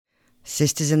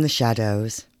Sisters in the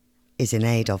Shadows is in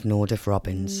aid of Nordoff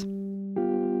Robbins.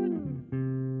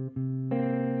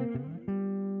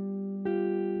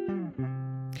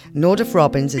 Nordoff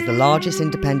Robbins is the largest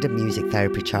independent music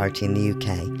therapy charity in the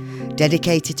UK,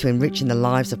 dedicated to enriching the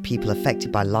lives of people affected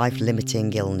by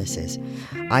life-limiting illnesses,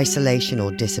 isolation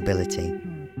or disability.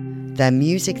 Their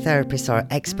music therapists are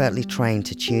expertly trained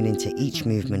to tune into each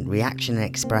movement, reaction and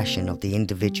expression of the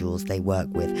individuals they work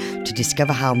with to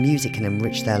discover how music can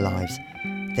enrich their lives.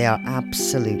 They are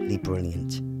absolutely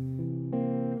brilliant.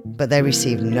 But they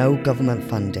receive no government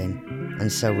funding and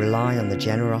so rely on the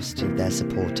generosity of their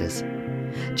supporters.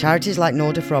 Charities like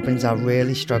Nordoff Robbins are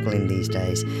really struggling these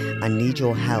days and need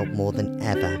your help more than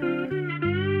ever.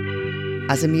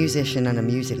 As a musician and a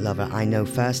music lover, I know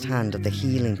firsthand of the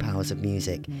healing powers of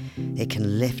music. It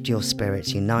can lift your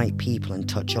spirits, unite people and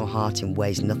touch your heart in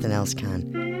ways nothing else can.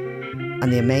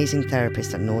 And the amazing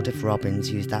therapists at Nordoff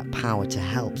Robbins use that power to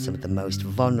help some of the most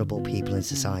vulnerable people in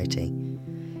society.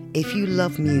 If you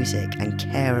love music and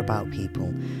care about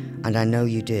people, and I know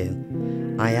you do,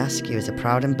 I ask you as a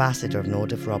proud ambassador of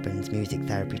Nordoff Robbins Music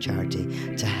Therapy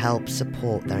Charity to help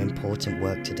support their important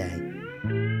work today.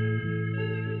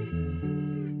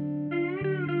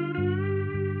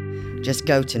 Just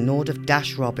go to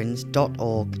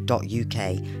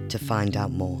nordoff-robbins.org.uk to find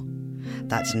out more.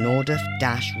 That's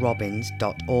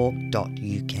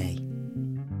nordoff-robbins.org.uk.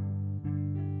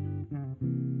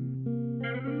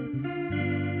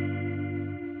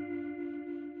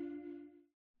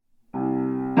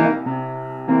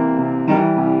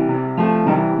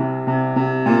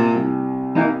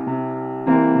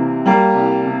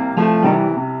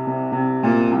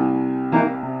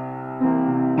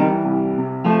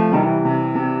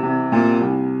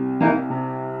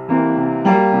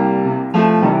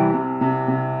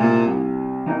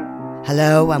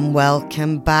 Hello and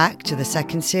welcome back to the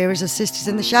second series of Sisters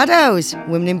in the Shadows,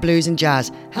 Women in Blues and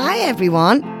Jazz. Hi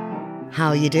everyone, how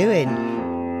are you doing?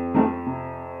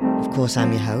 Of course,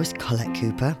 I'm your host, Colette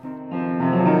Cooper.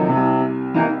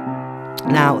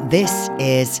 Now, this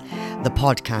is the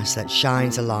podcast that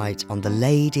shines a light on the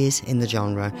ladies in the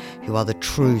genre who are the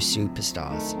true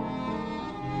superstars.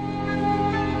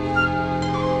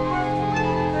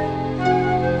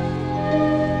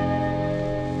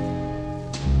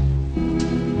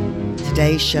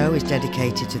 Today's show is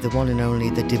dedicated to the one and only,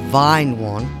 the divine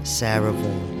one, Sarah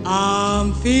Vaughan.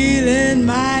 I'm feeling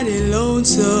mighty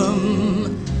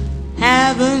lonesome,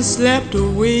 haven't slept a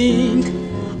wink.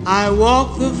 I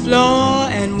walk the floor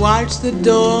and watch the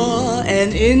door,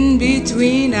 and in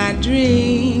between I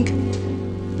drink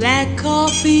black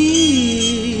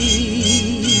coffee.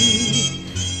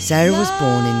 Sarah was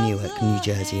born in Newark, New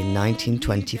Jersey in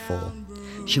 1924.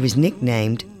 She was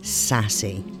nicknamed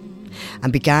Sassy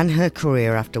and began her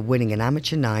career after winning an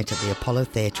amateur night at the Apollo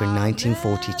Theatre in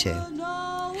 1942.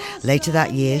 Later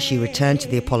that year, she returned to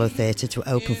the Apollo Theatre to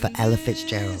open for Ella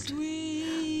Fitzgerald.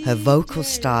 Her vocal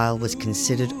style was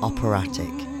considered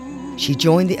operatic. She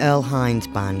joined the Earl Hines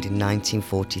Band in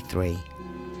 1943,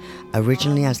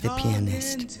 originally as the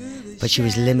pianist, but she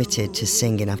was limited to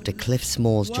singing after Cliff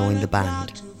Smalls joined the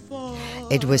band.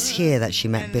 It was here that she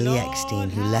met Billy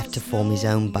Eckstine, who left to form his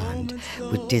own band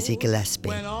with Dizzy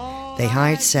Gillespie. They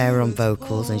hired Sarah on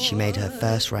vocals and she made her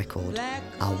first record,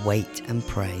 I'll Wait and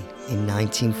Pray, in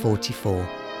 1944.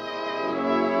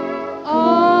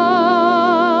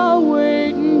 I'll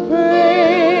wait and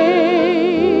pray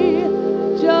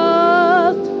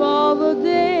just for the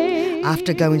day.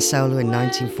 After going solo in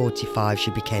 1945,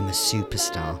 she became a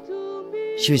superstar.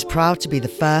 She was proud to be the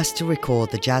first to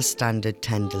record the jazz standard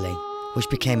Tenderly, which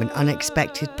became an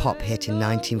unexpected pop hit in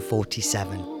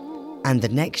 1947. And the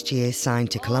next year signed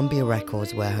to Columbia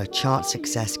Records, where her chart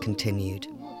success continued.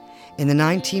 In the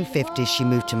 1950s, she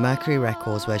moved to Mercury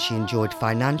Records, where she enjoyed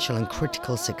financial and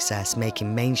critical success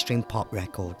making mainstream pop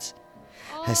records.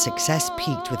 Her success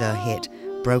peaked with her hit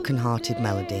Broken Hearted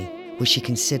Melody, which she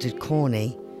considered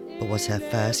corny, but was her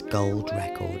first gold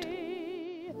record.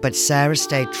 But Sarah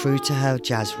stayed true to her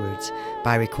jazz roots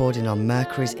by recording on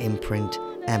Mercury's imprint,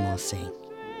 MRC.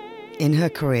 In her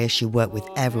career, she worked with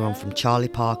everyone from Charlie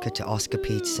Parker to Oscar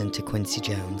Peterson to Quincy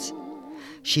Jones.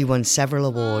 She won several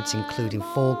awards, including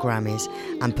 4 Grammys,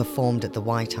 and performed at the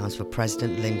White House for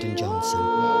President Lyndon Johnson.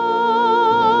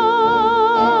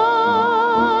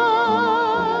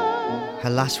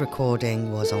 Her last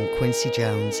recording was on Quincy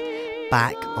Jones'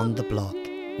 Back on the Block,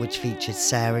 which featured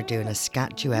Sarah doing a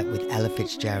scat duet with Ella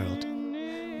Fitzgerald,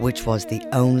 which was the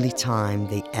only time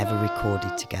they ever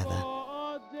recorded together.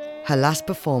 Her last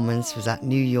performance was at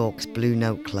New York's Blue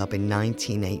Note Club in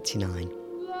 1989.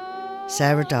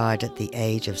 Sarah died at the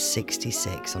age of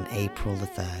 66 on April the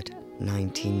 3rd,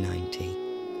 1990.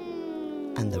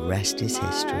 And the rest is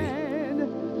history.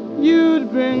 You'd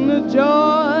bring the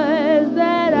joys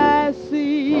that I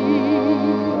see.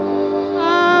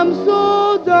 I'm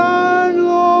so darn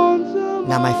lonesome.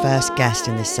 Now, my first guest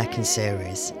in this second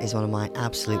series is one of my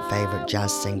absolute favourite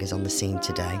jazz singers on the scene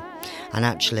today, and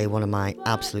actually one of my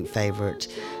absolute favourite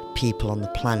people on the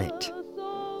planet.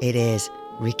 It is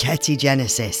Riketti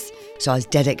Genesis. So I was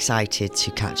dead excited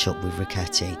to catch up with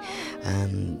Riketti.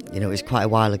 It was quite a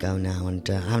while ago now, and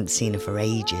I haven't seen her for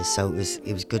ages, so it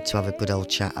was good to have a good old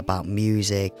chat about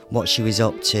music, what she was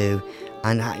up to,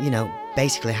 and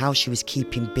basically how she was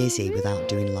keeping busy without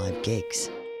doing live gigs.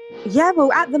 Yeah,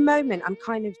 well, at the moment, I'm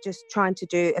kind of just trying to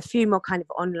do a few more kind of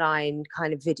online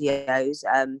kind of videos,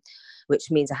 which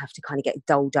means I have to kind of get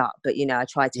dolled up. But, I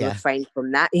try to refrain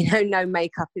from that. No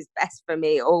makeup is best for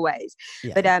me always.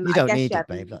 Yeah, but you don't need it,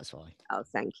 babe, that's why. Oh,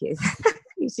 thank you.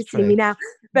 You should see me now.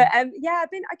 But I've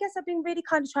been really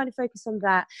kind of trying to focus on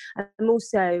that. I'm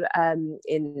also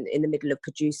in the middle of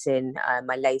producing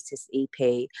my latest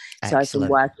EP. So I've been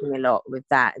working a lot with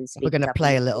that. And we're going to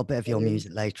play a little bit of your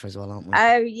music later as well, aren't we?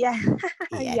 Oh, yeah.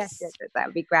 Yes. yes, that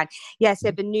would be grand. Yeah,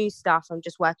 so the new stuff, I'm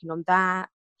just working on that.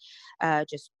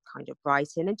 Just kind of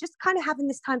writing and just kind of having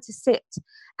this time to sit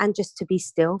and just to be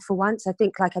still for once. I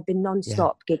think I've been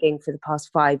non-stop gigging for the past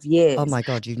 5 years. Oh my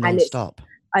God, you've non-stop.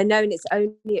 I know, and it's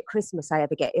only at Christmas I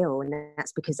ever get ill, and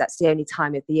that's because that's the only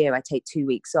time of the year I take 2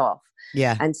 weeks off.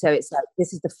 Yeah. And so it's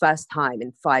this is the first time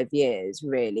in 5 years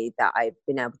really that I've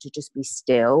been able to just be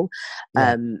still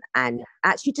and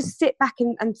actually just sit back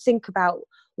and think about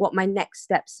what my next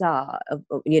steps are, of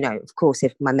course,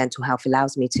 if my mental health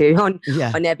allows me to on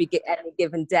any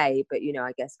given day. But,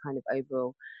 I guess kind of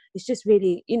overall, it's just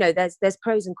really, there's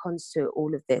pros and cons to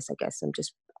all of this. I guess I'm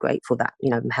just grateful that,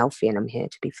 I'm healthy and I'm here,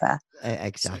 to be fair.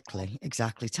 Exactly.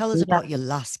 Tell us about your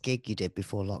last gig you did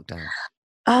before lockdown.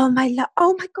 Oh my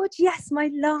God, yes,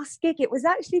 my last gig. It was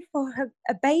actually for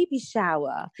a baby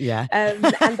shower. Yeah. And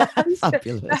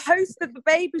the host of the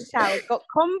baby shower got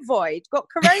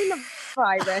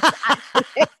coronavirus.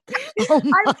 Actually.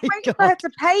 I was waiting for her to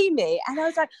pay me, and I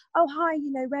was like, "Oh, hi,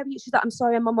 where are you?" She's like, "I'm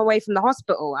sorry, I'm on my way from the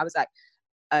hospital." I was like,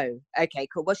 "Oh, okay,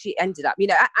 cool." Well, she ended up,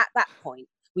 at that point,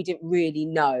 we didn't really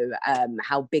know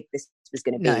how big this was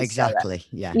going to be. No, exactly. So,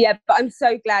 yeah, but I'm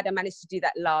so glad I managed to do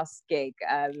that last gig.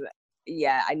 I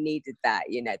needed that,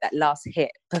 that last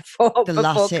hit before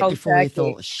you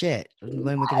thought, shit,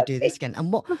 when we're going to do this again.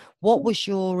 And what was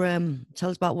your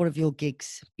tell us about one of your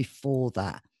gigs before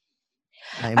that,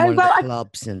 in one of the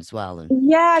clubs as well?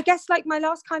 I guess my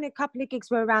last kind of couple of gigs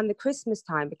were around the Christmas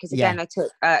time, because again I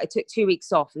took 2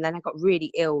 weeks off, and then I got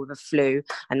really ill with a flu.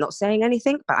 I'm not saying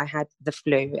anything, but I had the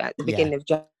flu at the beginning of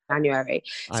January,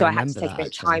 so I had to take a bit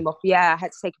of time off. I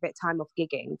had to take a bit of time off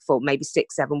gigging for maybe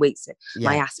 6-7 weeks.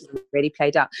 My asthma really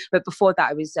played up. But before that,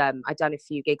 I was I'd done a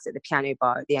few gigs at the Piano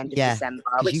Bar at the end of December,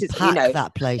 which is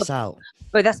that place out.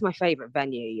 But that's my favorite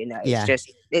venue. It's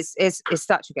just it's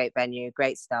such a great venue,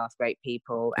 great staff, great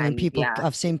people, and people.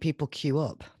 I've seen people queue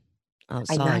up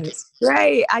outside. I know, it's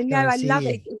great. I know, I love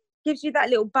it. Gives you that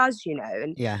little buzz, and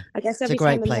I guess every it's a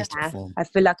great time place to perform. I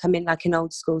feel like I'm in an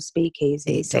old school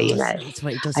speakeasy. It's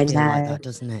what it does feel like that,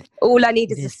 doesn't it? All I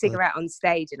need is a cigarette on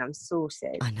stage and I'm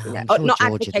sorted. I know. I'm sure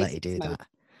George would let you do that.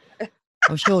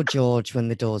 I'm sure George, when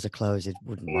the doors are closed,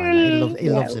 wouldn't mind that. He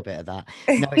loves a bit of that.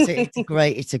 No,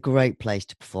 it's a great place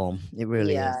to perform. It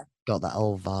really is. Got that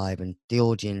old vibe, and the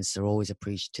audience are always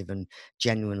appreciative and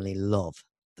genuinely love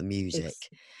the music,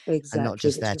 and not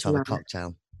just there to have a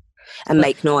cocktail and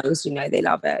make noise. They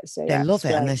love it. So they love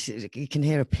it, and you can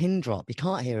hear a pin drop. You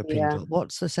can't hear a pin drop.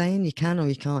 What's the saying? You can or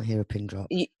you can't hear a pin drop.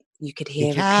 You could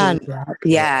hear a pin drop.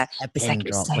 Yeah, a pin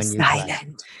drop so when you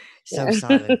silent. So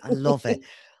silent. I love it.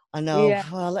 I know.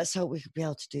 Well, let's hope we could be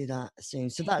able to do that soon.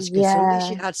 So that's good. So at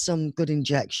least you had some good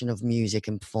injection of music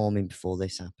and performing before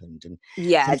this happened. And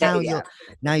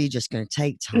now you're just going to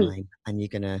take time and you're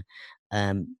going to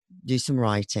do some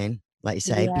writing, like you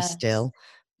say, be still.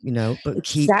 But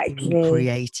keep being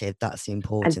creative. That's the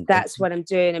important thing. That's what I'm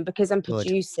doing. And because I'm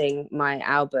producing my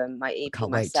album, my EP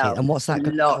Can't myself. Wait to. And what's that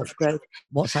called?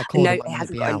 What's that called? No, it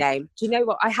hasn't got a name. Do you know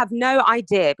what? I have no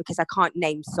idea because I can't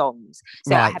name songs.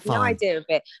 So I have no idea of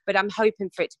it. But I'm hoping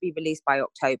for it to be released by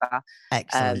October.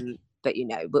 Excellent. but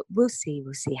we'll see.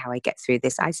 We'll see how I get through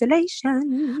this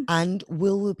isolation. And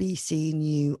will we be seeing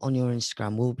you on your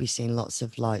Instagram? We'll be seeing lots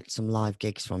of some live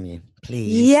gigs from you,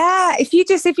 please. Yeah, if you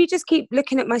just keep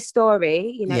looking at my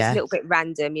story, it's Yeah. a little bit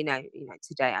random.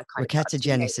 Today I kind Raketa of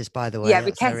Genesis, by the way. Yeah,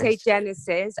 Raketa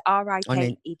Genesis,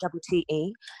 RIKETTE.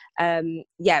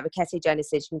 Yeah, Raketa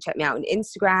Genesis. You can check me out on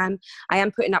Instagram. I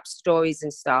am putting up stories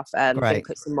and stuff. I'm going to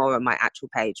put some more on my actual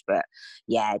page, but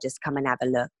yeah, just come and have a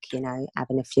look.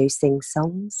 Having a few sing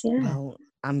songs. Yeah. Well,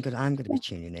 I'm gonna be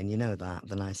tuning in. You know that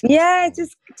the nice. Yeah,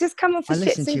 just come on for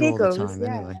shits and giggles. I listen to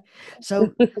you all the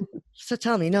time anyway. So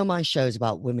tell me, my show's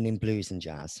about women in blues and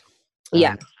jazz.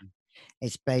 Yeah.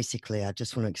 It's basically, I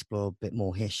just want to explore a bit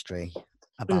more history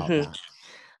about that.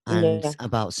 And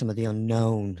about some of the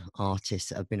unknown artists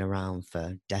that have been around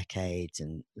for decades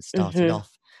and started off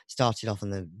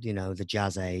in the the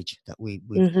jazz age that we've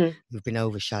been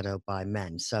overshadowed by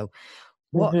men. So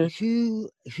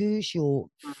who's your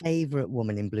favorite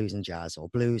woman in blues and jazz, or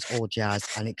blues or jazz,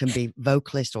 and it can be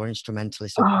vocalist or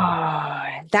instrumentalist?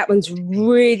 That one's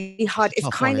really hard. It's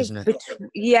kind of, isn't it?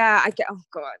 Yeah. Oh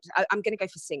God, I'm going to go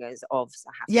for singers.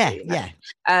 Obviously, I have to.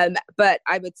 Yeah. But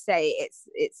I would say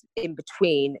it's in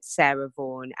between Sarah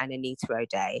Vaughan and Anita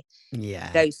O'Day. Yeah,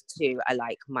 those two are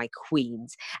like my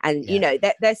queens, and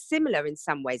they're similar in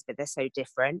some ways, but they're so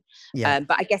different. Yeah.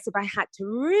 But I guess if I had to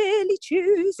really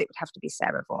choose, it would have to be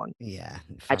Sarah Vaughan. Yeah,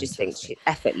 fantastic. I just think she's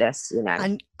effortless.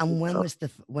 And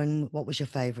what was your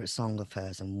favorite song of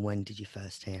hers, and when did you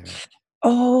first hear it?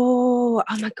 Oh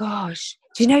my gosh.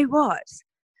 Do you know what?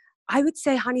 I would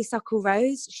say Honeysuckle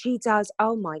Rose. She does,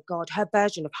 oh my God, her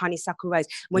version of Honeysuckle Rose.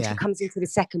 When she comes into the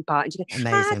second part and she goes,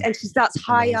 amazing. And she starts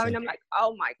higher, and I'm like,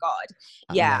 oh my God.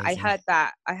 Yeah, amazing.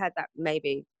 I heard that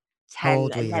maybe 10,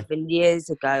 11 years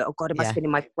ago. Oh God, it must have been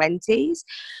in my 20s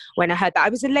when I heard that. I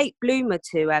was a late bloomer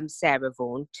to Sarah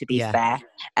Vaughan, to be fair.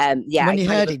 When you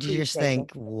heard it, did you just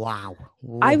think, wow?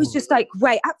 I was just like,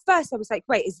 wait. At first, I was like,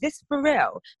 wait, is this for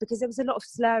real? Because there was a lot of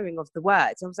slurring of the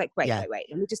words. I was like, wait. Let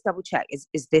me just double check. Is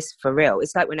this for real?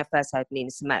 It's like when I first heard Nina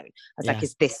Simone. I was like,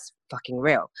 is this fucking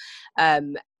real?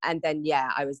 And then,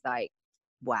 I was like,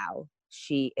 wow,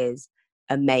 she is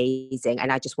amazing, and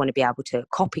I just want to be able to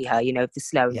copy her, the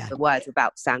slurring of the words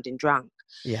without sounding drunk.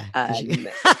 No,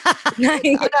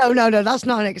 that's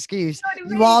not an excuse.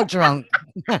 You are drunk.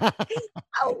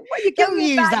 You don't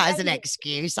use that as an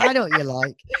excuse. I know what you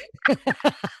like.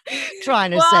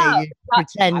 Trying to say you're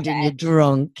pretending you're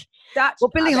drunk.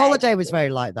 Billie Holiday was very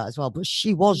like that as well, but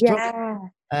she was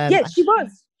drunk. She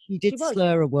was. She did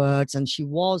slur her words, and she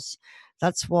was.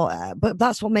 That's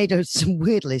what made her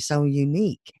weirdly so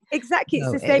unique. Exactly.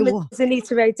 It's the same as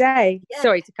Anita O'Day.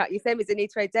 Sorry to cut you. Same as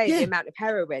Anita O'Day, the amount of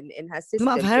heroin in her system. The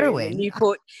amount of heroin?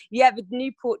 The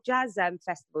Newport Jazz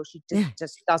Festival, she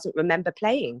just doesn't remember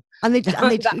playing. And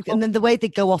and then the way they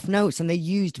go off notes, and they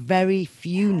used very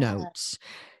few notes.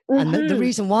 And the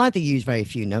reason why they used very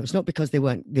few notes, not because they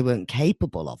weren't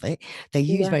capable of it. They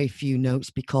used very few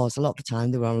notes because a lot of the time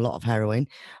they were on a lot of heroin.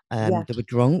 They were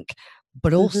drunk,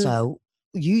 but also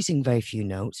using very few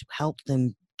notes helped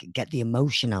them get the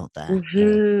emotion out there.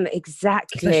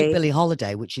 Exactly. Especially Billie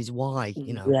Holiday, which is why,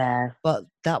 but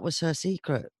that was her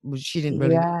secret. She didn't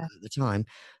really know at the time,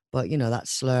 but that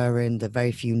slurring, the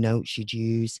very few notes she'd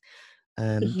use.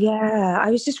 I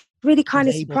was just really kind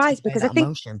of surprised because I think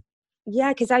emotion.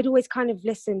 Because I'd always kind of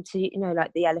listened to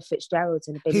like the Ella Fitzgeralds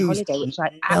and the Billie Holiday, which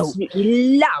I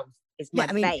absolutely love.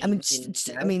 I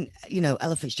mean,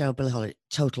 Ella Fitzgerald, Billie Holiday,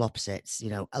 total opposites.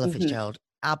 Ella Fitzgerald,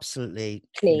 absolutely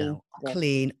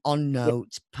clean, on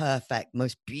note, perfect,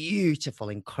 most beautiful,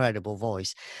 incredible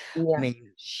voice. I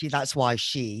mean, that's why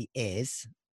she is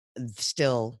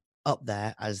still up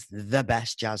there as the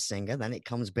best jazz singer. Then it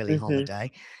comes Billie Holiday,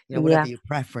 whatever your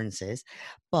preference is,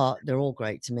 but they're all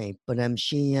great to me. But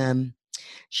she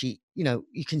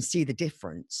you can see the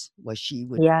difference where she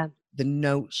would the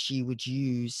notes she would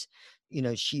use,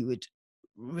 she would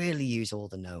really use all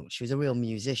the notes. She was a real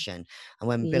musician. And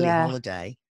when Billie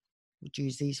Holiday would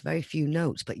use these very few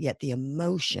notes, but yet the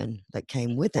emotion that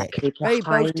came with it.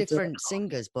 Both different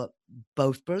singers, but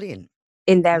both brilliant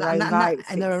in their own right.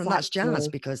 And that's jazz,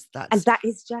 because that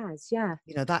is jazz.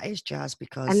 That is jazz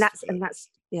because and that's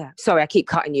sorry, I keep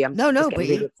cutting you. But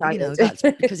really that's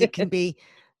because it can be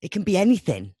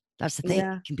anything. That's the thing.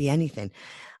 It can be anything.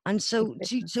 And so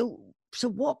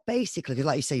what basically,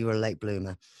 like you say, you were a late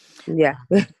bloomer. Yeah.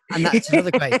 And that's another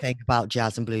great thing about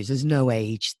jazz and blues. There's no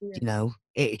age,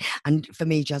 and for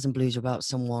me, jazz and blues are about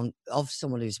someone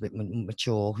who's a bit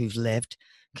mature, who's lived,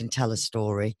 can tell a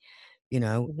story, you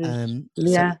know. So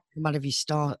Yeah. no matter if you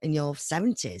start in your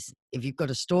 70s, if you've got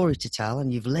a story to tell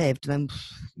and you've lived, then,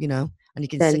 you know, and you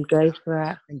can Then sing go for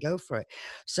it. and go for it.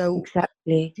 So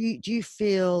Exactly. do you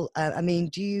feel, I mean,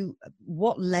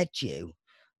 what led you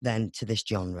then to this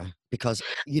genre? Because,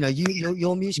 you know,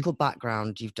 your musical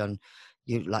background, you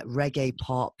like reggae,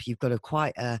 pop, you've got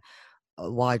a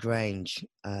wide range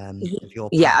of your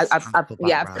Yeah, past musical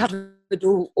I've background. covered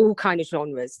all kind of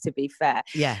genres, to be fair.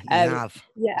 Yeah, you have.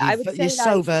 Yeah, I would You're say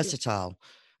so like, versatile.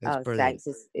 It's oh, brilliant. thanks.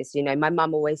 It's, you know, my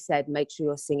mum always said, make sure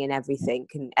you're singing everything,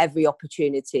 and every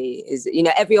opportunity is, you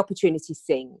know, every opportunity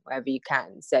sing wherever you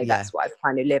can. So Yeah. that's what I've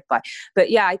kind of lived by. But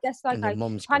yeah, I guess like And your I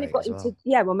mum's kind of great got as into, well.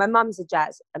 yeah, well, my mum's a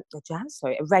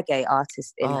reggae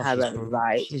artist in Oh, her own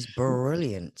right. she's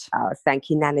brilliant. Oh, thank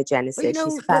you, Nana But you Genesis.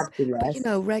 She's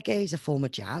know, fabulous. reggae is a form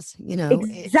of jazz. You know,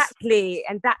 Exactly,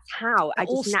 and that's how it I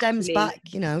all just stems naturally, back,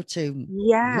 you know, to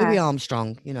Louis yeah.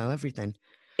 Armstrong. You know, everything.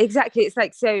 Exactly. It's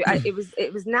like, so it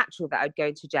was natural that I'd go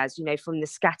into jazz, you know, from the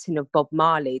scatting of Bob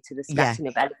Marley to the Yeah, scatting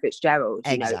of Ella Fitzgerald,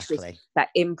 you know, it's just exactly. that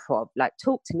improv, like,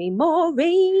 talk to me,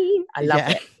 Maureen. I love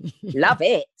Yeah, it. Love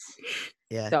it.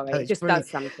 yeah. Sorry, No, it it's just brilliant.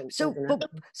 does something, So, doesn't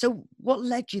but it? so, what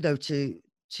led you though to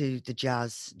the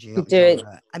jazz To do it.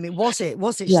 genre? I mean, was it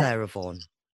Yeah. Sarah Vaughan?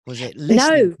 Was it listening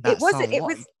No, to it that wasn't. song? It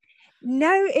What? was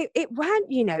no, it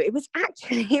weren't, you know, it was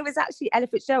actually Ella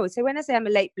Fitzgerald. So when I say I'm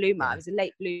a late bloomer, I Yeah, was a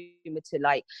late bloomer to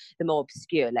like the more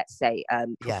obscure, let's say, yeah.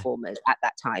 performers at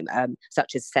that time,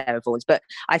 such as Sarah Vaughan's. But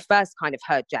I first kind of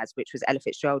heard jazz, which was Ella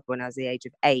Fitzgerald, when I was the age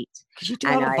of 8. Because you do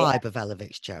And have a I, vibe of Ella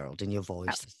Fitzgerald in your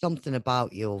voice. There's something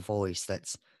about your voice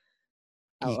that's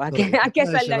I you guess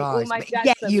I close your learned all eyes, my but jazz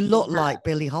yet you songs from look her. like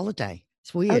Billie Holiday.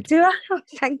 It's Oh, weird. do I? Oh,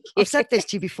 thank you. I've said this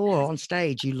to you before on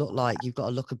stage. You look like you've got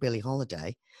a look of Billie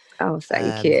Holiday, Oh,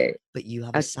 thank you. but you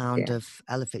have a Oh, sound yeah. of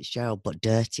Ella Fitzgerald, but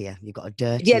dirtier. You've got a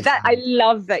dirtier Yeah, that I sound.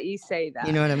 love that you say You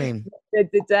that. know what I mean?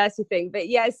 The dirty thing. But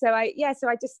yeah, so I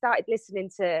just started listening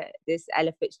to this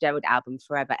Ella Fitzgerald album,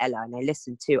 Forever Ella, and I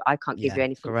listened to I Can't Give Yeah, You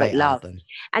Anything But great Love. album.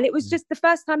 And it was just the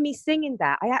first time me singing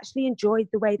that, I actually enjoyed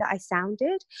the way that I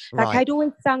sounded. Like Right.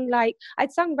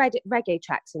 I'd sung reggae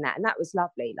tracks and that was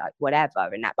lovely, like whatever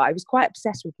and that. But I was quite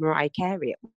obsessed with Mariah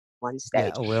Carey at one Yeah,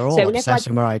 stage. we're all So whenever obsessed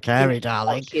with Mariah Carey, oh,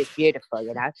 darling. she is beautiful,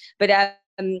 you know. But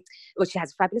well, she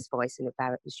has a fabulous voice and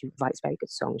she writes very good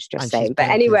songs, just And she's saying. But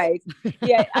bonkers. anyways,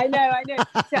 yeah, I know.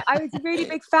 So I was a really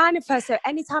big fan of her. So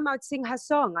anytime I would sing her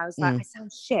song, I was like, I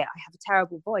sound shit. I have a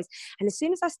terrible voice. And as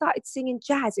soon as I started singing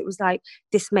jazz, it was like,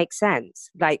 this makes sense.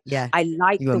 Like, Yeah, I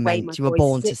like the way my you were voice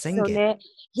born to sits sing on it. it.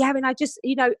 Yeah, and I just,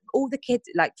 you know, all the kids,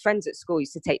 like friends at school,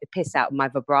 used to take the piss out of my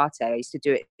vibrato. I used to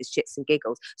do it as shits and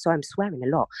giggles. So I'm swearing a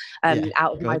lot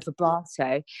out of my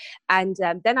vibrato. And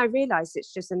then I realized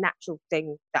it's just a natural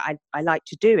thing that I like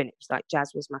to do. And it was like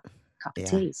jazz was my cup of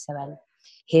tea. So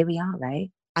here we are, right?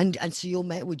 And so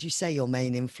would you say your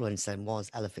main influence then was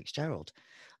Ella Fitzgerald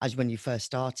as when you first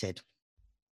started?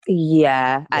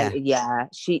 Yeah, and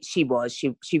she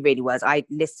really was. I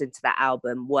listened to that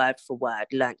album word for word,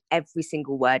 learned every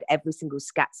single word, every single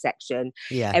scat section,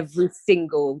 every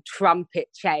single trumpet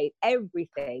chain,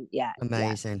 everything. Yeah,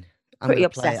 Amazing. Pretty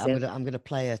obsessive. I'm gonna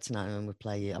play her tonight, and I'm gonna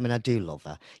play you. I mean, I do love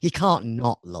her. You can't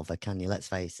not love her, can you? Let's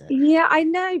face it. Yeah, I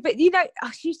know, but you know,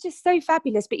 she's just so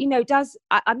fabulous. But you know,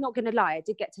 I'm not gonna lie, I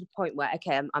did get to the point where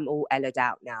I'm all Ella'd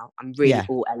out now. I'm really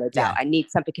all Ella'd out. I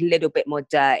need something a little bit more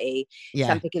dirty,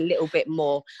 something a little bit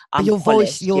more But your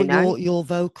voice, you know? your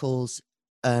vocals,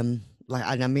 like,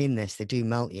 and I mean this, they do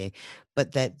melt you,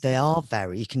 but they are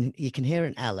very. You can hear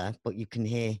an Ella, but you can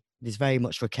hear there's very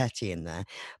much Rocketti in there,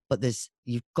 but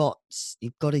you've got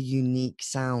a unique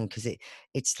sound because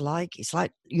it's like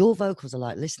your vocals are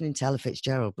like listening to Ella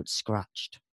Fitzgerald but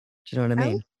scratched. Do you know what I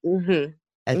mean?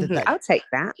 I'll take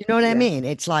that. You know what I mean?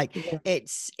 It's like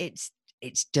it's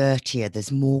dirtier.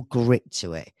 There's more grit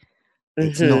to it.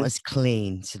 It's not as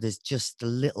clean. So there's just a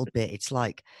little bit. It's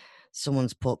like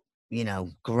someone's put, you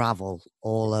know, gravel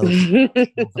all over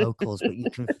your vocals, but you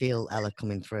can feel Ella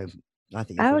coming through. I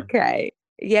think. Okay.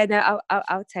 Yeah, no,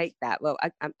 I'll take that. Well,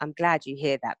 I'm glad you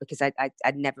hear that because I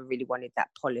never really wanted that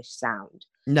polished sound.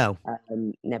 No,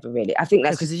 never really. I think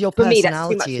that's because your for me. That's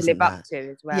too personality, much to isn't live up that?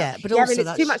 to as well. Yeah, but Yeah, I also mean,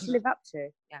 it's too that's much to live up to.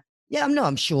 Yeah. Yeah,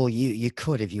 I'm sure you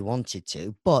could if you wanted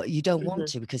to, but you don't want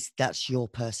to because that's your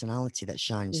personality that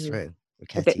shines through.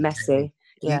 A bit Rocketti. messy.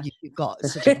 Yeah. You've got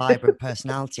such a vibrant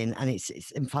personality, and it's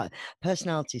in fact,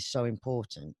 personality is so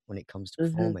important when it comes to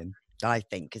performing. I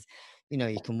think because you know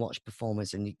you can watch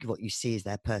performers and what you see is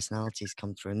their personalities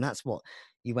come through, and that's what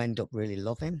you end up really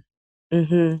loving.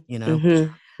 You know.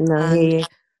 No, I hear And you.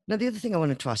 now the other thing I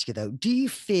wanted to ask you though, do you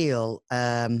feel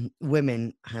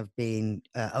women have been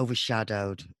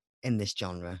overshadowed in this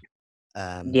genre?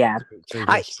 Yeah. through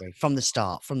history from the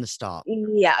start.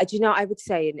 Yeah, do you know, I would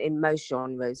say in most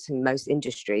genres, in most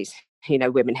industries, you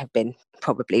know, women have been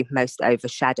probably most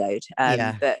overshadowed.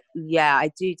 Yeah. But yeah,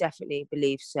 I do definitely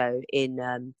believe so in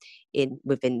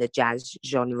within the jazz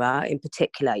genre in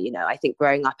particular. You know, I think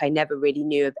growing up, I never really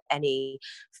knew of any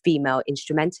female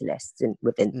instrumentalists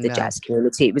within the No. jazz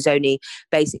community. It was only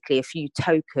basically a few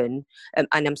token, and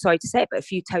I'm sorry to say it, but a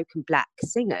few token black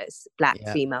singers, black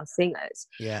Yeah. female singers.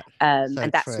 Yeah. And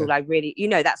that's true. all I really, you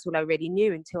know, that's all I really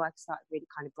knew until I started really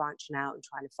kind of branching out and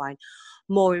trying to find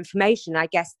more information. I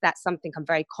guess that's something I'm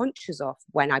very conscious of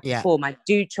when I perform. I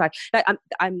do try, like,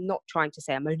 I'm not trying to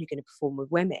say I'm only going to perform with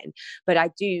women, but I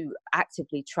do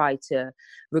actively try to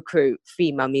recruit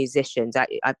female musicians.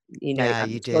 You know, Yeah, I'm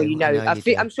you sure do. you I know, know you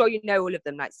do. I'm sure you know all of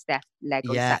them, like Steph Legg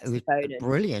on Yeah, it was saxophone, and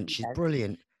brilliant. you She's know,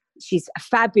 brilliant. she's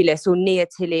fabulous. Or Nia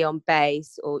Tilly on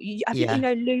bass, or I think Yeah. you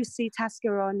know Lucy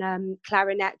Tasker on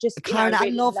clarinet. Just The you know, clarinet, I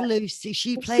really love Lucy.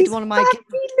 She played she's one of my gigs.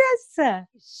 fabulous.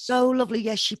 So lovely.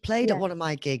 Yes, she played Yeah. at one of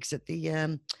my gigs at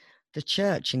the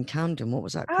church in Camden. What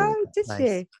was that called? Oh, That did place?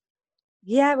 she?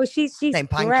 Yeah, well, she's St.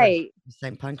 Pancras. great.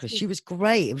 St. Pancras. She was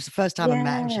great. It was the first time I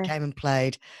met her. She Yeah, came and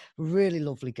played. Really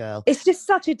lovely girl. it's just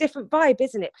such a different vibe,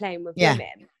 isn't it? Playing with Yeah.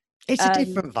 women. It's a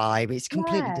different vibe. It's a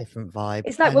completely Yeah, different vibe.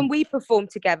 it's like when we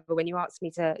performed together. When you asked me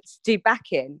to do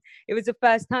backing, it was the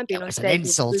first time being It on was an stage with a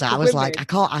insult. group I of was like, women. I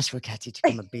can't ask Ricketti to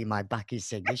come and be my backing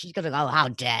singer. She's gonna go, how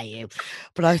dare you?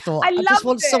 But I thought, I I just loved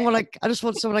want it. someone I just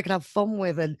want someone I can have fun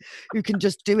with and who can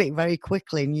just do it very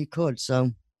quickly, and you could.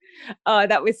 So Oh,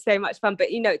 that was so much fun.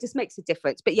 But, you know, it just makes a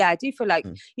difference. But yeah, I do feel like,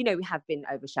 you know, we have been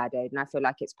overshadowed. And I feel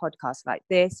like it's podcasts like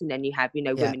this. And then you have, you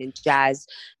know, Women in Jazz,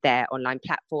 their online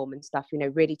platform and stuff, you know,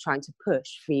 really trying to push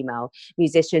female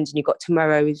musicians. And you've got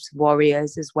Tomorrow's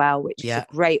Warriors as well, which is a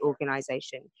great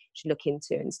organization you should look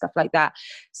into and stuff like that.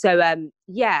 So,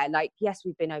 yeah, like, yes,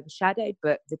 we've been overshadowed,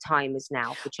 but the time is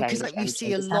now for change. because like, you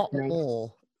see a lot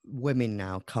more women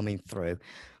now coming through,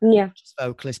 yeah, just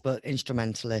vocalists but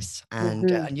instrumentalists, and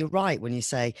and you're right when you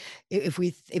say if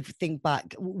we think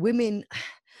back, women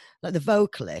like the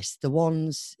vocalists, the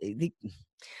ones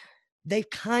they've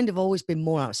kind of always been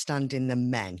more outstanding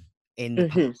than men in the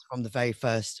past, from the very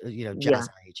first you know jazz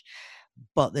age,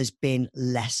 but there's been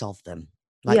less of them,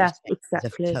 like you say,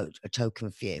 exactly, a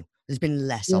token few. There's been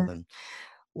less of them,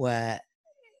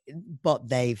 but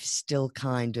they've still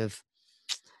kind of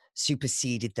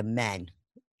superseded the men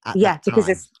at that time.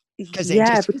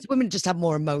 Because women just have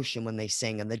more emotion when they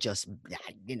sing, and they're just,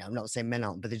 you know, I'm not saying men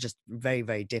aren't, but they're just very,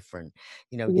 very different,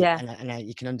 you know. And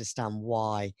you can understand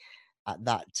why at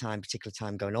that time, particular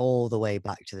time, going all the way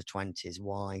back to the 20s,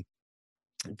 why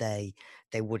they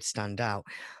would stand out.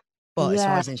 But as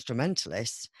far as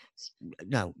instrumentalists,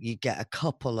 no, you get a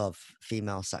couple of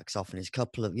female saxophonists,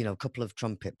 a couple of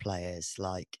trumpet players,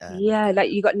 like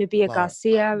like you got Nubia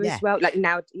Garcia as well. Like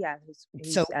now,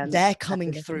 so they're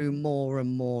coming through more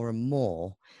and more and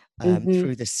more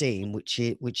through the scene, which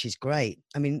is great.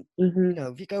 I mean, you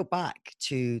know, if you go back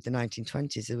to the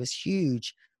 1920s, there was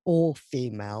huge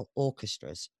all-female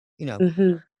orchestras, you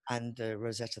know, and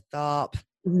Rosetta Tharpe.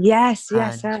 Yes, it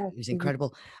was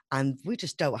incredible, and we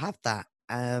just don't have that.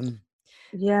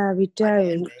 We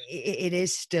don't. It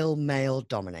is still male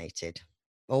dominated,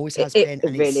 always has It been,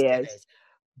 and really it still is.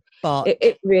 But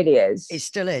it really is. It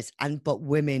still is, but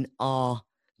women are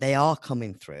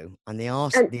coming through, and they are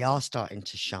starting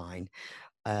to shine.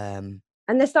 And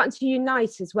they're starting to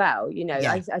unite as well. You know,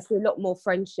 I see a lot more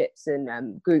friendships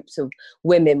and groups of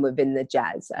women within the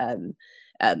jazz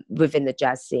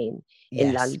scene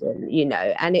in London, you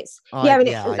know, and it's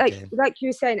like you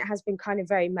were saying, it has been kind of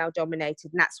very male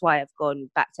dominated, and that's why I've gone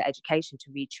back to education to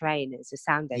retrain as a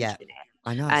sound engineer.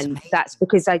 I know, and that's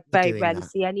because I very rarely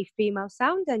see any female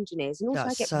sound engineers, and also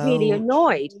I get really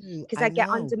annoyed because I get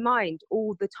undermined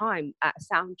all the time at a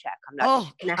sound check. I'm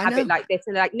like, can I have it like this?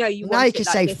 And they're like, no, you want now you it can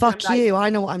like say this. fuck you, I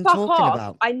know what I'm talking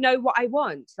about. I know what I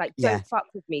want, like don't fuck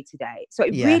with me today. So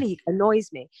it really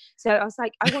annoys me. So I was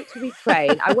like, I want to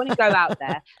retrain. I want to go out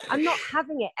there. I'm not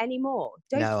having it anymore.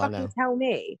 Don't fucking tell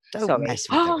me. Don't mess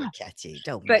with the Ricketti.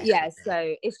 But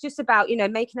so it's just about, you know,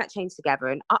 making that change together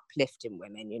and uplifting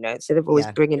women, you know, instead of always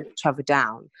bringing each other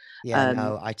down.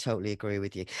 No, I totally agree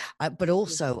with you. But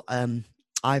also,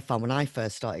 I found when I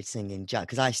first started singing jazz,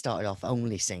 because I started off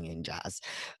only singing jazz.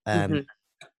 You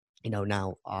know,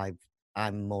 now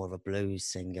I'm more of a blues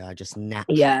singer. I just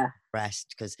naturally pressed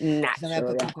because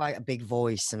I've got quite a big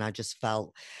voice, and I just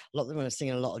felt a lot when I was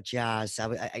singing a lot of jazz.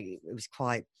 It was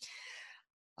quite,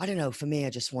 I don't know. For me, I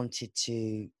just wanted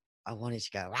to I wanted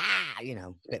to go, you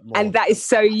know, a bit more. And that is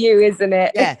so you, isn't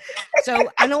it? Yeah. So,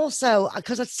 and also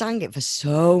because I'd sang it for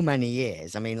so many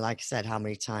years. I mean, like I said, how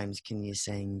many times can you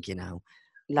sing, you know,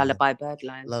 Lullaby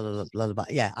Birdland. Lullaby.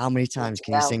 Yeah. How many times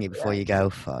can you sing it before you go,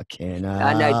 fucking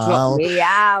I know, drop me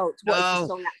out. What's the No,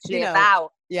 song actually you know,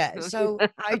 about? Yeah. So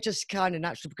I just kind of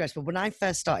naturally progressed. But when I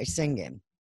first started singing,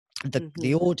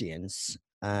 the audience,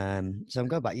 so I'm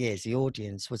going back years, the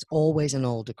audience was always an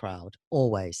older crowd,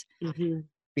 always.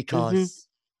 Because,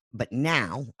 but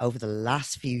now, over the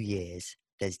last few years,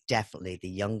 there's definitely the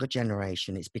younger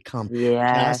generation. It's become,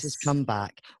 jazz has come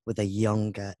back with a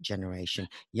younger generation.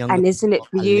 And isn't it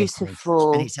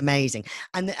beautiful? And it's amazing.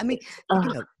 And I mean,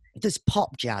 you know, there's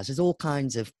pop jazz, there's all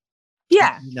kinds of, you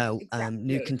know,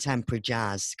 new contemporary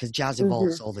jazz, because jazz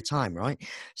evolves all the time, right?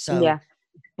 So,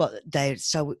 but they're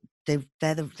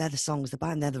the songs they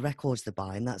buy, and they're the records they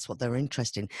buy, and that's what they're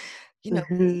interested in. You know,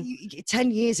 10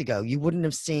 years ago, you wouldn't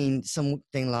have seen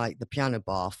something like the Piano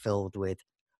Bar filled with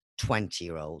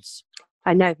 20-year-olds.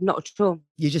 I know, not at all.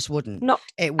 You just wouldn't.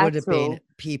 It would have been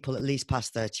people at least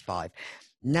past 35.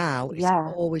 Now it's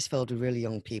always filled with really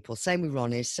young people. Same with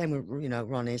Ronnie's,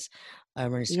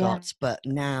 Ronnie Scott's. But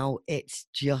now it's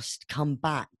just come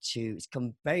back to, it's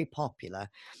come very popular.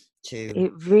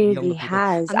 It really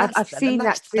has. I've seen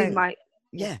that through my...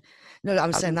 Yeah. No,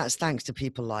 I'm saying that's thanks to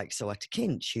people like Soweto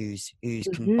Kinch, who's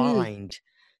combined,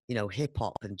 you know, hip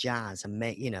hop and jazz and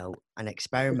and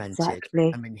experimented.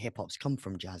 Exactly. I mean, hip hop's come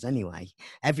from jazz anyway.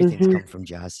 Everything's come from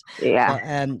jazz.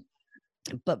 Yeah.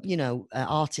 But you know,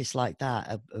 artists like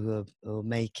that who are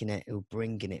making it, who are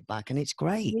bringing it back, and it's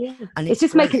great. Yeah. And it's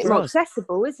just making it more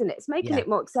accessible, isn't it? It's making it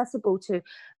more accessible to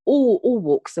all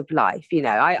walks of life. You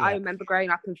know, I remember growing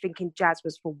up and thinking jazz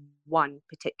was for one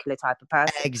particular type of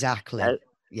person. Exactly. You know?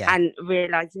 Yeah. And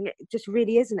realizing it just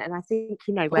really isn't. And I think,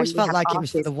 you know, I always felt like it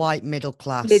was for the white middle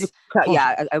class. Or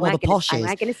the poshes. Am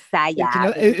I going to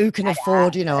say who can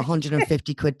afford, you know,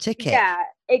 150 quid ticket? Yeah.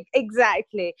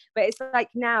 Exactly. But it's like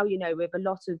now, you know, with a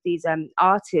lot of these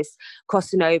artists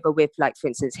crossing over with, like, for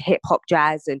instance, hip hop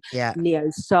jazz and neo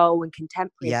soul and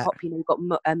contemporary pop. You know, you've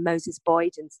got Moses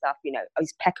Boyd and stuff. You know,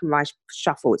 his Peck and Rice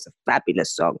Shuffle is a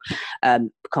fabulous song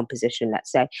composition,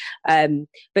 let's say.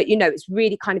 But you know, it's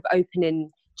really kind of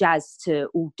opening jazz to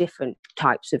all different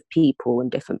types of people and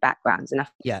different backgrounds, and I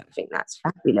think that's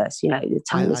fabulous. You know, the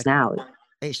time is now.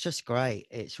 It's just great.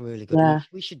 It's really good. Yeah.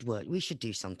 We should work. We should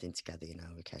do something together, you know,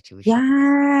 Ricketti. We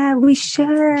should.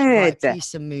 Write a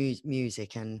piece of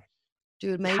music and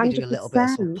do a little bit of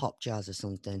some pop jazz or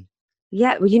something.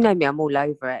 Yeah, well, you know me, I'm all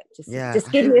over it.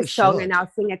 Just give me a song and I'll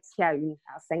sing a tune.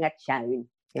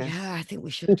 Yeah, I think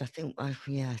we should. I think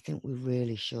we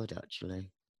really should, actually.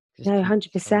 No,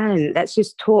 100%. Let's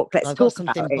just talk. I've got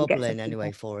something bubbling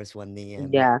anyway for us when the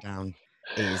lockdown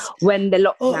is. When the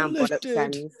lockdown bollocks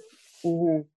ends.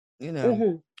 You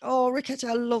know. Oh, Ricketti,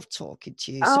 I love talking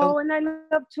to you. And I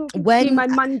love talking to you. My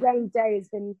mundane day has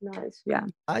been nice. Yeah.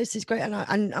 This is great.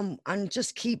 And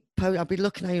just keep I'll be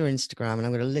looking at your Instagram, and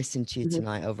I'm going to listen to you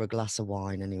tonight over a glass of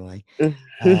wine anyway.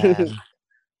 And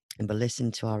but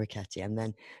listen to our Ricketti, and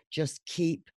then just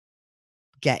keep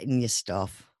getting your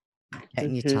stuff,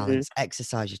 getting your talents,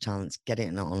 exercise your talents, get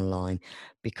it online,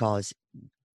 because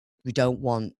we don't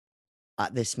want,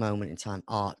 at this moment in time,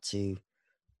 art to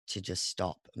just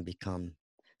stop and become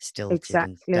stilted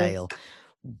and stale.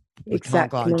 We can't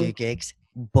go out and do gigs,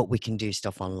 but we can do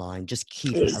stuff online. Just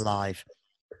keep it alive.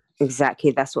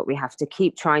 Exactly. That's what we have to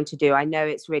keep trying to do. I know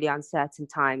it's really uncertain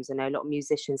times. I know a lot of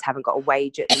musicians haven't got a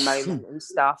wage at the moment and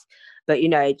stuff, but, you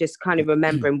know, just kind of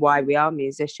remembering why we are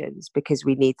musicians, because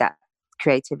we need that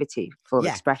creativity for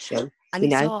expression. And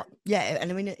it's hard. Yeah.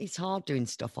 And I mean, it's hard doing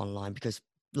stuff online because,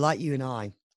 like you and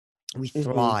I, we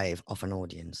thrive off an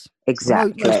audience.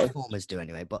 Exactly. Most performers do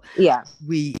anyway, but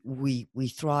we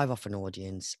thrive off an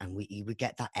audience, and we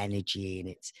get that energy, and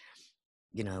it's,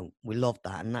 you know, we love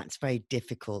that, and that's very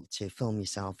difficult to film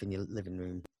yourself in your living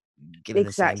room giving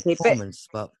the same performance.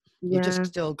 But you just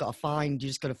still got to find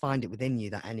it within you,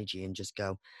 that energy, and just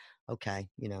go, okay,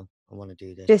 you know, I want to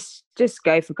do this. Just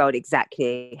go for gold.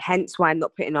 Exactly. Hence why I'm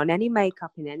not putting on any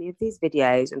makeup in any of these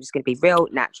videos. I'm just going to be real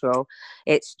natural.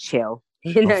 It's chill.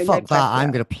 You know, fuck that.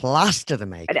 I'm going to plaster the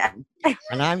makeup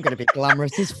and I'm going to be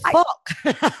glamorous as fuck.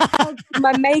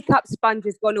 My makeup sponge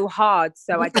has gone all hard,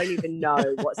 so I don't even know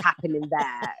what's happening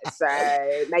there. So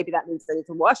maybe that means I need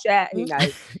to wash it. Who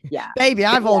knows? Yeah. Baby,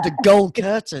 I've ordered gold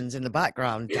curtains in the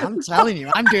background. I'm telling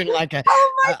you, I'm doing like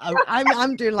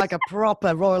I'm doing like a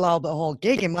proper Royal Albert Hall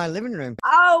gig in my living room.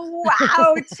 Oh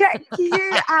wow, check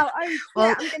you out.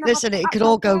 Well, listen, it could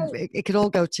all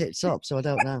go tits up, so I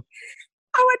don't know.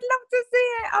 Oh, I'd love to see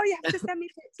it. Oh, you have to send me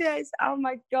pictures. Oh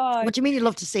my God. What do you mean you'd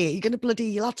love to see it?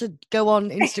 You'll have to go on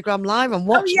Instagram Live and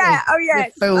watch Oh yeah.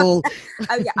 You fool.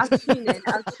 Oh yeah, I'll tune in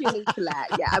for that.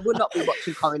 Yeah, I will not be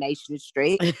watching Coronation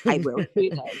Street. I will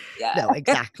tune in. Yeah. No,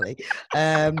 exactly.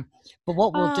 But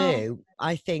what we'll do,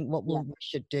 I think we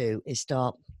should do is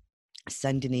start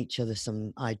sending each other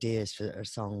some ideas for a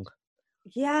song.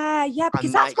 Yeah,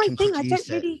 because that's my thing. I don't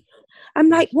really. I'm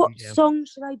like, what song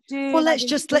should I do? Well, let's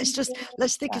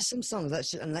think of some songs.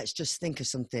 Let's just think of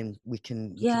something we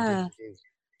can. Yeah.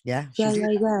 Yeah.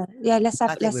 Yeah. Let's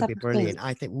have. We'd be brilliant.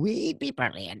 I think we'd be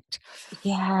brilliant.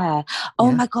 Yeah.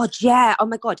 Oh my God. Yeah. Oh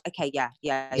my God. Okay. Yeah.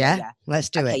 Let's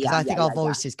do it because I think our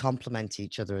voices complement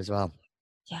each other as well.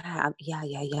 Yeah.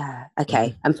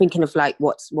 Okay. I'm thinking of like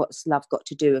what's Love Got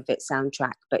to Do with it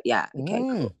soundtrack, but yeah. Okay.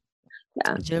 Cool.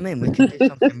 Yeah. Do you know what I mean?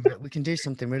 We can do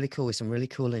something really cool with some really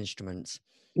cool instruments.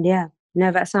 Yeah.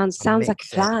 No, that sounds like a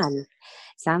plan.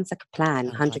 Sounds like a plan.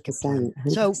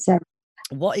 100%. So,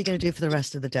 what are you going to do for the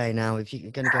rest of the day now? If you're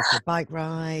going to go for a bike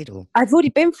ride, or I've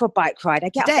already been for a bike ride. I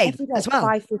get today up every day as well.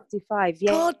 5:55.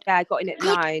 Yeah, I got in at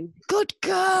 9. Good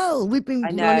girl. We've been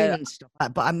running and stuff,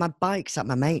 but my bike's at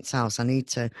my mate's house. I need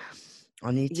to.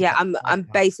 Yeah, I'm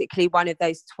basically one of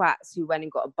those twats who went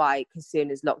and got a bike as soon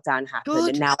as lockdown happened, good.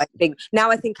 And now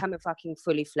I think I'm a fucking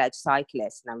fully fledged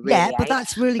cyclist, and I'm really but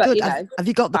that's really good. Have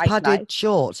you got the padded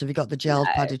shorts? Have you got the gel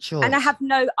padded shorts? And I have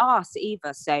no arse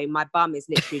either, so my bum is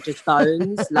literally just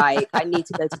bones. Like I need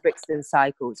to go to Brixton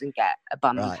Cycles and get a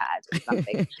bum pad or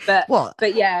something. But what?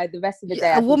 But yeah, the rest of the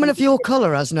day, a woman of your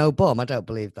colour has no bum. I don't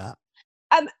believe that.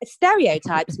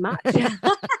 Stereotypes much.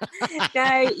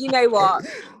 No, you know what?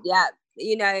 Yeah.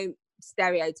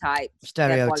 Stereotype.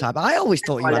 I always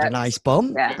thought you had a nice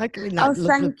bum. Yeah.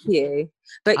 Thank you.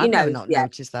 But I've not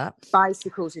noticed that.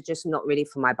 Bicycles are just not really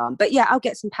for my bum. But yeah, I'll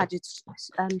get some padded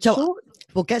shorts.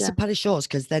 We'll get some padded shorts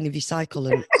because then if you cycle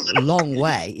a long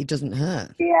way, it doesn't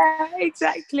hurt. Yeah,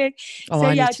 exactly. Oh,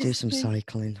 I need to do some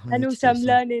cycling. And also, I'm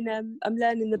learning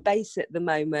the bass at the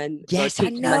moment. Yes, I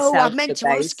know. I meant to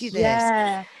ask you this.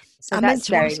 Yeah. So I meant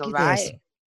to ask you this.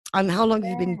 And how long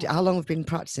have you been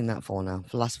practicing that for now?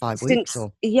 For the last 5 weeks?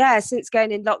 Since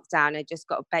going in lockdown, I just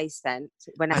got a bass sent.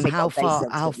 How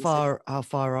far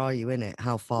are you in it?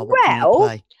 How far? Can you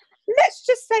play? Let's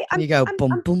just say you go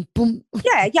boom, boom, boom.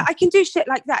 Yeah, I can do shit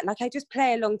like that. Like I just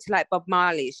play along to like Bob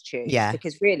Marley's tune. Yeah.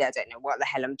 Because really, I don't know what the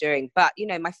hell I'm doing. But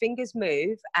my fingers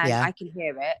move and I can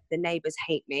hear it. The neighbours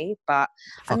hate me, but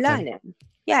I'm learning.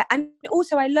 Yeah, and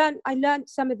also I learned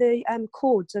some of the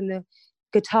chords on the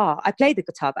guitar. I play the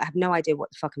guitar, but I have no idea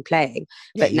what the fuck I'm playing.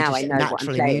 But now I know what I'm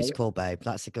playing. Naturally musical, babe.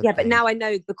 That's a good thing. But now I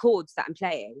know the chords that I'm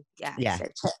playing. Yeah. So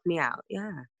check me out. Yeah.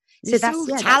 You're so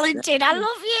talented. I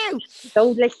love you.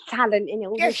 All this talent in it.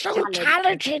 You're so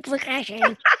talented, Ricketti.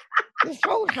 You're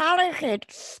so talented.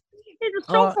 You're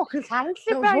so fucking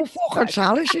talented, babe. You're so fucking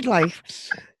talented, like.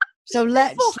 So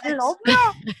let's love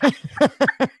that.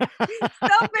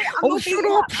 Stop it. Shut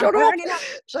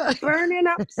up. Burning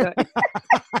up.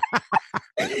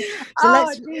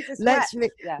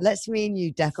 Let's me and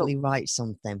you definitely write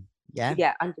something. Yeah.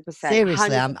 Yeah, 100%. Seriously,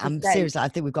 100%. I'm seriously. I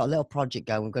think we've got a little project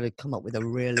going. We've got to come up with a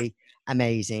really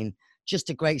amazing, just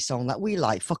a great song that we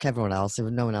like. Fuck everyone else. If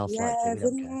no one else likes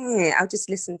it, I'll just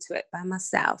listen to it by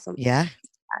myself. Yeah.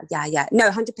 Yeah. No,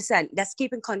 100%. Let's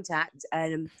keep in contact.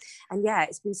 And yeah,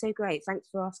 it's been so great. Thanks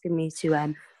for asking me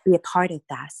to be a part of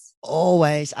this.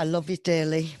 Always. I love you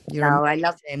dearly. I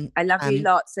love you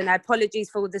lots. And apologies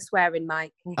for all the swearing,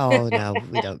 Mike. Oh, no,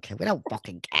 we don't care. We don't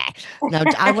fucking care. No,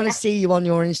 I want to see you on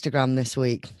your Instagram this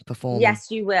week performing.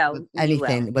 Yes, you will.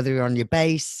 Anything, whether you're on your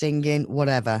bass, singing,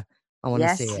 whatever. I want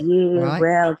to see it. Yes, you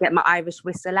will. Get my Irish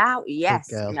whistle out. Yes.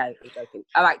 No, you're joking.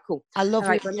 All right, cool. I love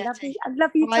you. I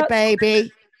love you. Bye, baby.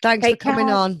 Thanks for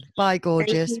coming on. Bye,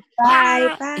 gorgeous.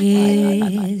 Bye. Bye.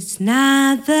 It's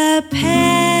not the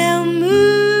pale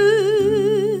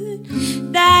moon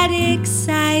that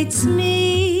excites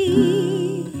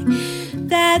me,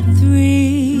 that thrills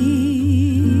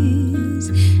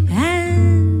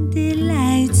and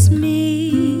delights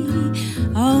me.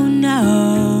 Oh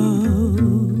no,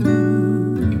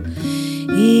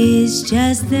 it's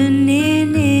just the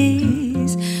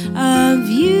nearness of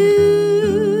you.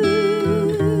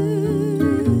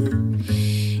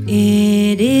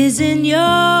 It isn't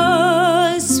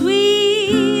your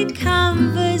sweet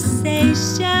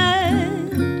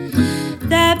conversation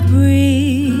that brings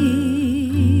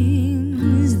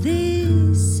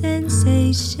this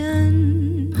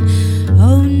sensation.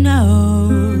 Oh no,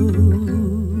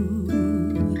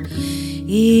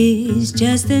 it's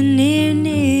just the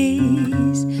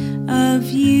nearness of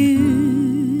you.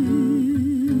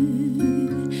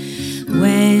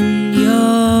 When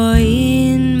you're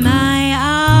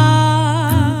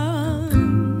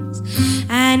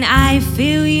I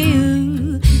feel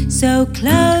you so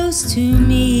close to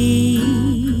me.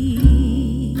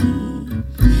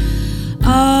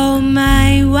 Oh,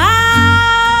 my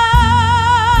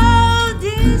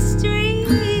wildest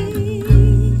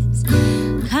dreams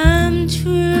come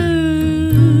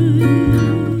true.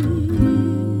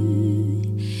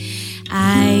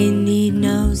 I need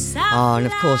no sun. Oh, and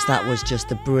of course that was just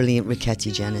the brilliant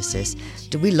Rickety Genesis.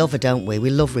 Do we love her, don't we? We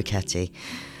love Rickety.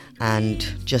 And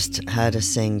just heard her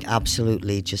sing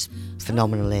absolutely, just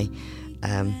phenomenally.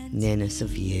 Nearness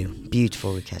of You.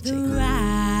 Beautiful Rickety.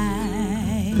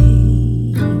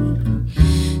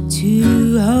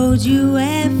 To hold you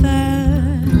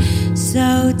ever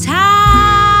so tight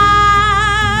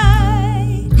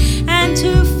and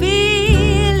to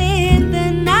feel in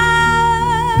the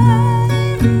night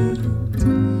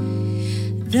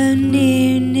the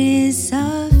nearness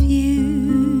of you.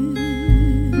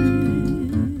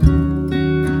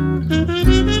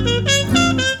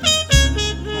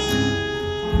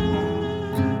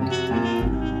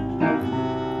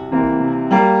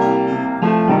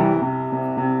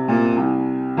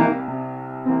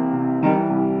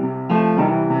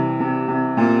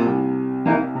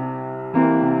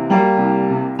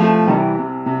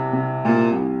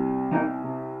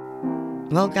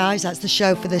 Well, guys, that's the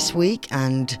show for this week,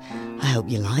 and I hope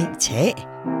you liked it.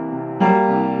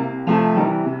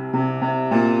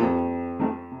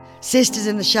 Sisters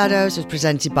in the Shadows was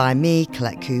presented by me,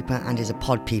 Colette Cooper, and is a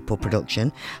Pod People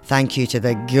production. Thank you to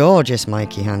the gorgeous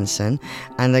Mikey Hansen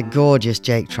and the gorgeous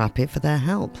Jake Trappett for their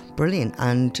help. Brilliant.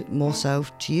 And more so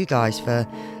to you guys for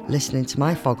listening to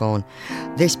my foghorn.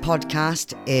 This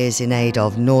podcast is in aid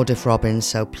of Nordoff Robbins,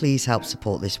 so please help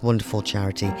support this wonderful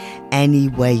charity any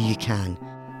way you can.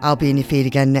 I'll be in your feed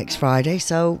again next Friday,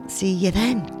 so see you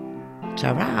then.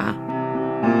 Ta-ra.